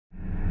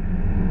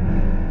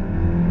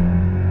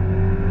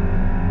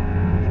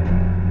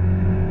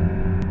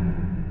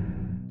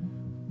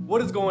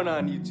What is going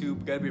on,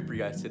 YouTube? Got a bit for you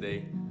guys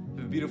today.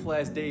 It's a beautiful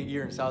ass day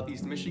here in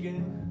Southeast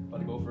Michigan.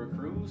 About to go for a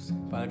cruise.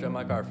 Finally drive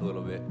my car for a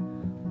little bit.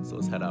 So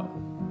let's head out.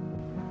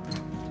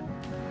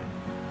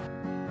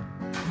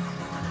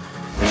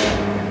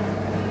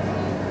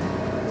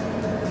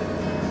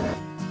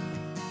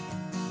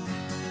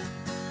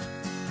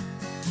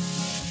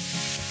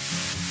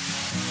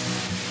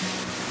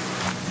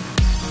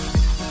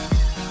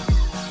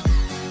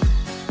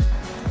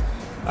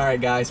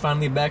 Alright guys,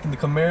 finally back in the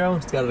Camaro,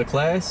 just got out of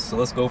class, so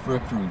let's go for a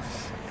cruise.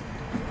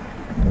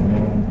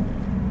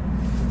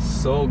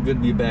 So good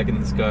to be back in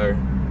this car.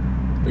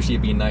 Appreciate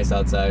it being nice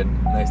outside,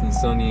 nice and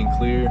sunny and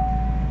clear.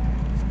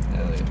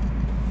 Hell yeah.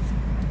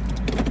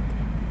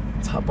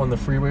 Let's hop on the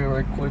freeway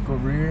right quick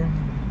over here.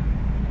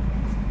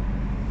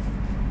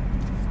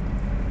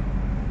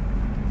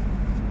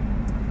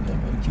 Yeah,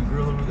 got a cute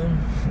girl over there.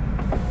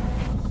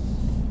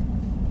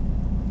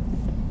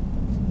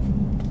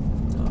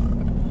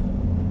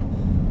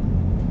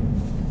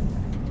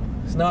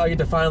 So now I get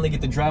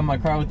to drive my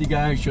car with you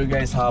guys, show you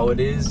guys how it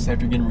is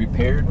after getting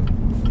repaired.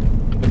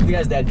 For you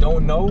guys that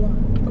don't know,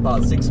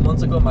 about 6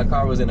 months ago my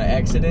car was in an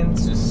accident,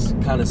 just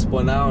kind of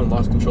spun out and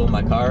lost control of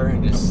my car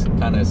and just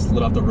kind of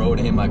slid off the road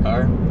and hit my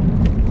car.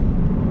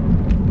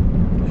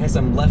 It had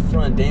some left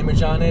front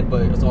damage on it,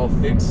 but it's all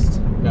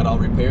fixed, got all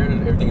repaired,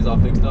 everything's all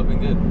fixed up and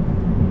good.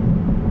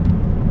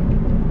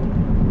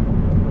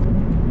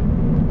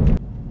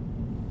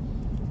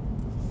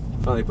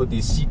 Finally put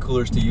these seat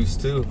coolers to use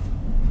too.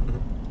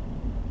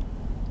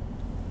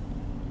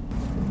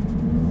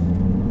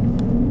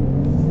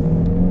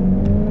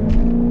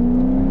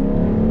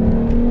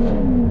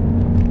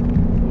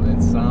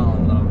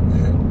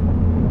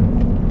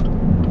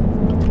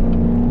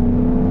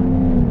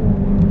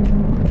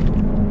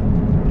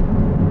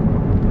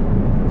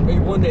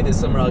 This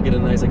summer I'll get a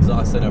nice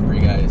exhaust setup for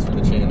you guys for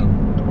the channel.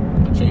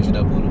 I'll change it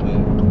up a little bit.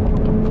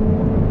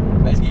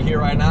 As you can hear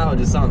right now, it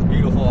just sounds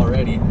beautiful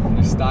already.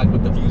 Just stock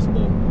with the fuse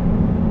pull.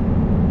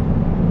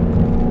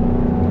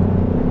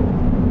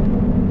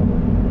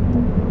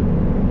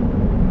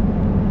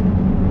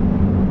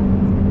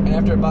 And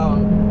after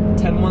about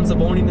 10 months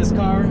of owning this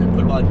car, I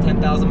put about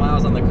 10,000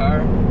 miles on the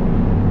car.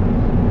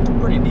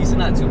 Pretty decent,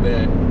 not too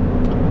bad.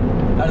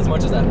 Not as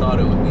much as I thought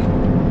it would be.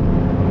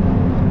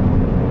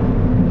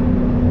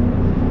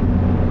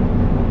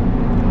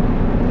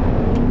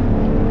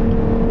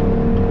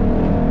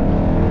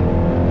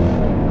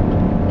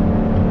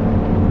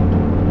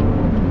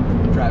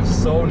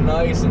 So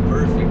nice and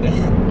perfect.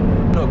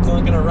 No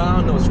clunking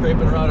around, no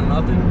scraping around or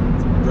nothing.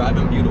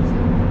 Driving beautiful.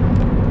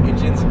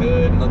 Engine's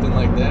good, nothing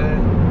like that.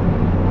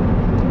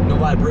 No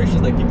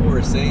vibrations like people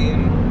were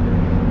saying.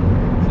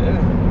 So yeah,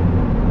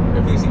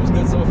 everything seems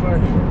good so far.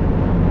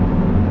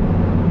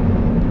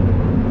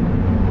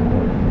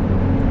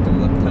 Do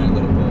a tiny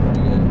little pull for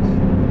you guys.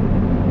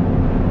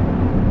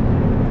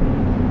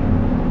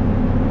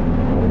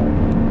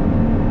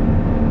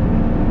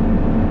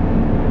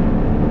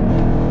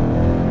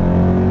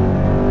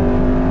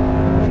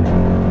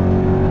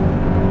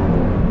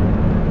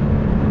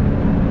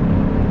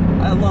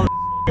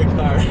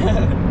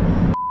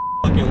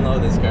 Fucking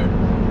love this car.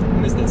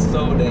 Missed it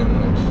so damn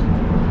much.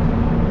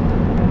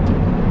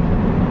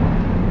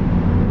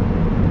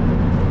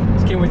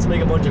 Just can't wait to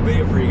make a bunch of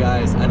videos for you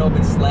guys. I know I've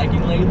been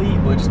slacking lately,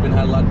 but just been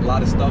had a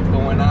lot of stuff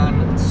going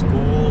on,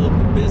 school,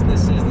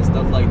 businesses and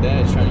stuff like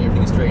that. Just trying to get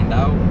everything straightened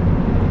out.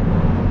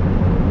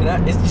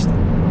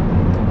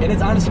 And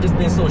it's honestly just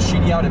been so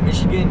shitty out in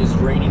Michigan, just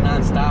raining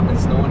non-stop and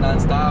snowing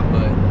non-stop.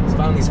 But it's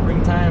finally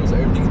springtime, so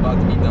everything's about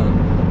to be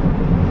done.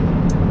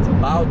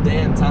 About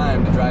damn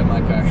time to drive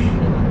my car.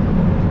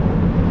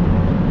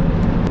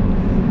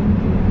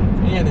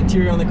 Yeah, the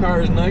interior on the car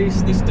is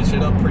nice. They stitched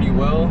it up pretty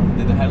well.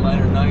 The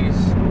headlights are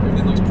nice.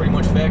 Everything looks pretty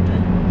much factory.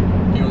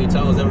 Can't really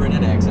tell it was ever in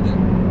an accident.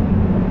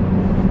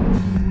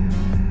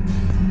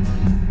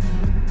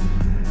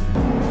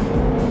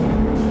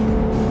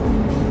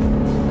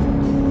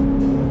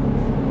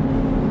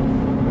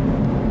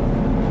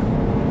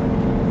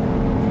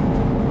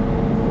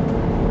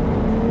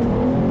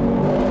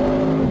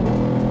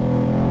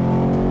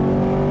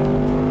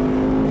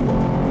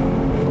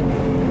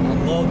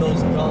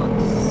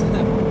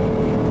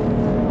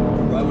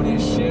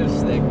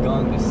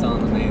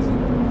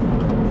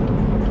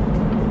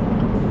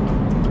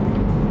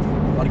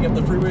 Get up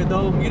the freeway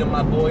though, meet up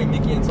my boy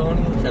Mickey and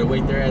Tony, try to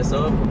wake their ass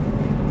up.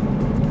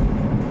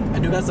 I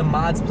do got some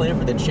mods planned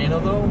for the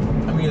channel though.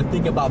 I'm gonna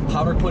think about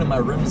powder coating my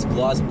rims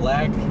gloss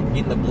black,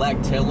 getting the black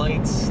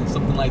taillights and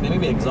something like that,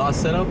 maybe an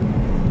exhaust setup.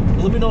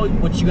 But let me know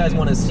what you guys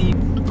want to see.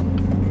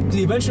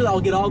 Eventually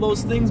I'll get all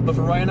those things, but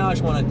for right now I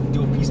just want to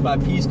do it piece by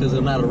piece because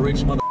I'm not a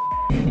rich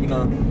motherfucker, you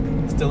know,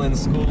 still in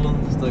school,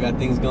 still got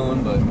things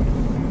going, but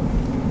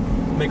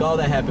make all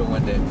that happen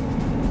one day.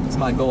 It's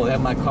my goal, to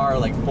have my car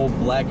like full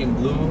black and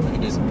blue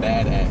and just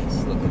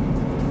badass looking.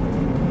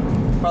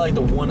 Probably like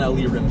the 1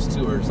 LE rims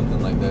too or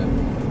something like that.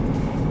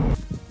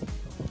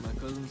 My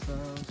cousin's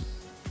house.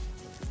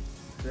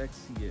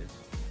 Sexy as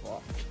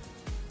fuck.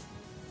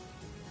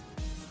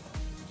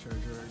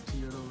 Charger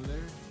RT right over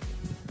there.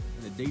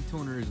 And the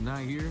Daytona is not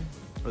here.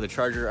 Or the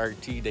Charger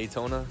RT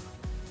Daytona.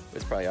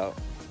 It's probably out.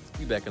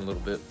 Be back in a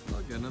little bit.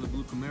 Look, got another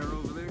blue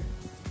Camaro over there.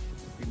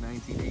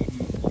 1980.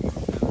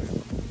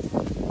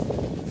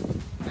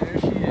 There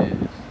she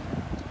is.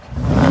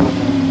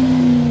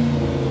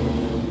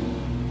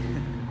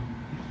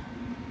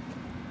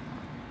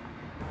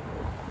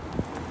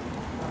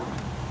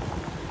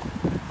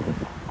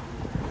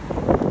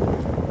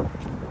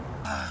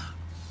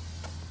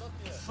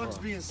 Sucks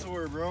being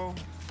sore, bro.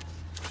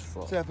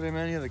 What's happening,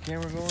 man? You have the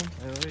camera going?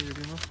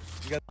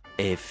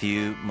 A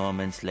few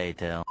moments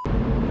later.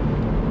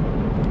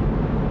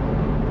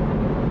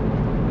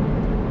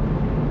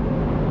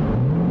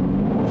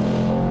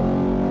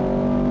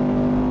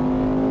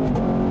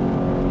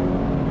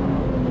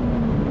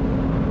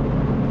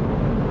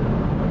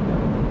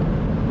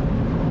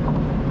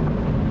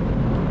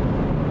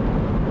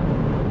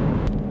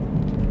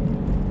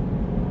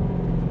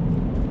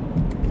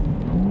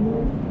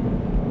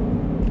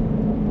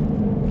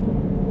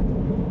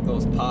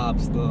 Those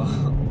pops, though.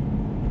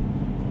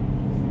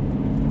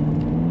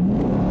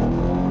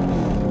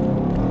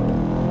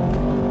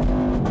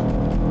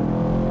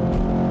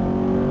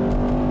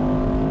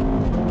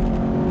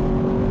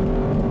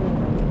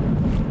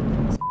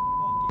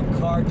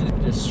 Car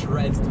just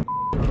shreds the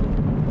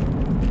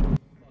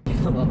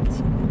I love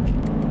this.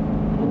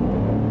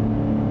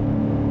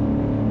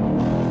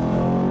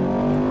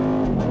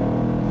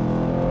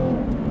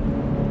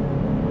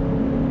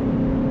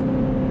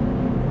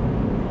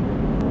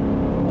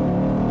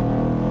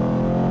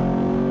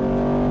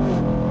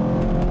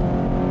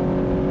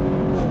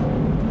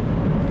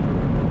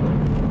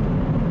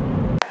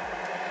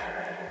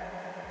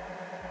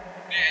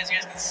 As you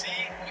guys can see,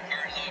 the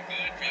car is all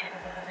good, driving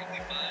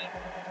perfectly fine,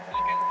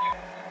 looking beautiful.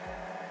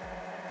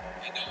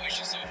 And no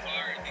issues so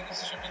far, I think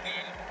this should be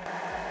good.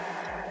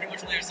 Pretty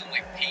much there's some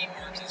like paint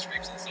marks and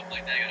scrapes and stuff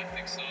like that I gotta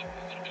fix up,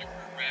 a little bit of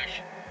curb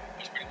rash.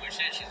 That's pretty much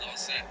it, she's all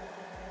set.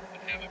 But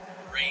have a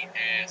great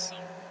ass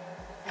summer.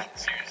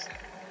 Seriously.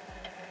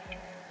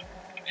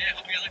 Yeah,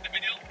 hope you guys liked the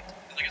video.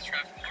 If you like,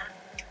 subscribe for more.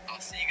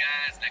 I'll see you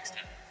guys next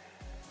time.